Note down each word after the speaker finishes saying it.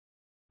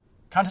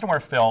Content-aware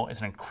fill is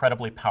an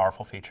incredibly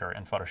powerful feature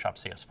in Photoshop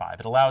CS5.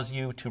 It allows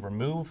you to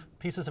remove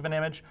pieces of an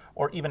image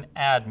or even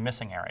add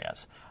missing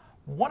areas.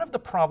 One of the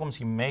problems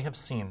you may have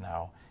seen,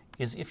 though,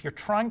 is if you're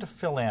trying to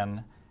fill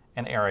in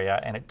an area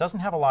and it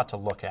doesn't have a lot to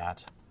look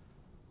at,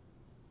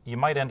 you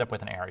might end up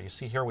with an error. You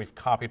see here we've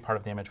copied part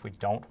of the image we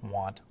don't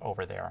want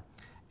over there.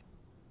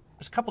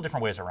 There's a couple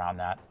different ways around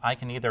that. I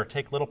can either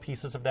take little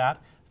pieces of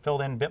that,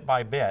 filled in bit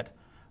by bit,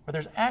 or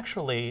there's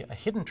actually a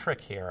hidden trick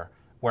here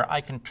where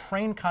I can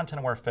train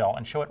content-aware fill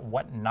and show it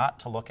what not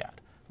to look at.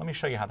 Let me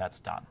show you how that's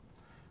done.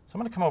 So I'm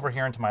going to come over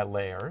here into my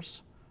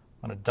layers.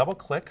 I'm going to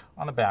double-click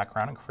on the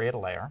background and create a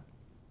layer.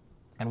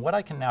 And what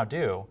I can now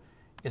do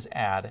is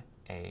add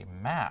a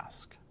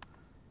mask.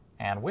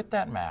 And with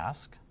that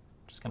mask,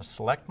 I'm just going to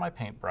select my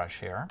paintbrush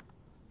here,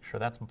 make sure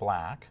that's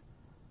black.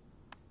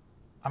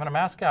 I'm going to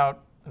mask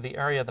out the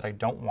area that I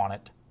don't want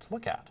it to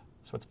look at.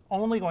 So it's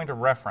only going to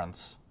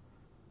reference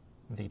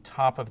the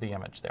top of the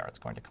image there. It's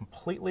going to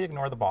completely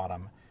ignore the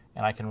bottom,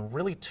 and I can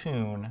really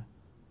tune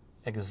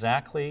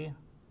exactly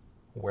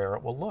where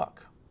it will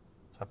look.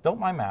 So I've built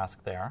my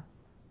mask there,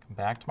 come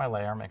back to my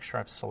layer, make sure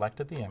I've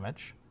selected the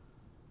image,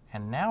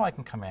 and now I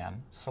can come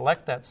in,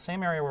 select that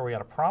same area where we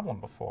had a problem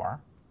before,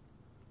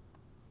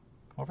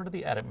 come over to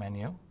the Edit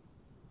menu,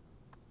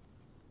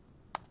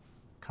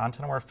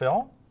 Content-aware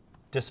fill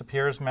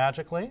disappears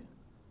magically.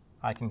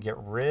 I can get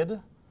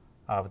rid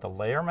of the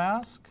layer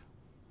mask,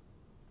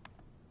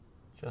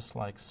 just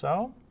like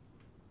so.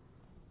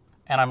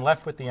 And I'm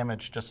left with the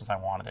image just as I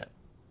wanted it.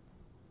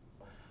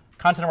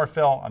 Content-aware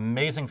fill,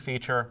 amazing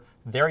feature.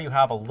 There you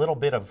have a little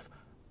bit of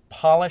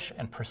polish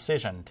and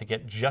precision to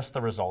get just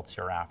the results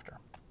you're after.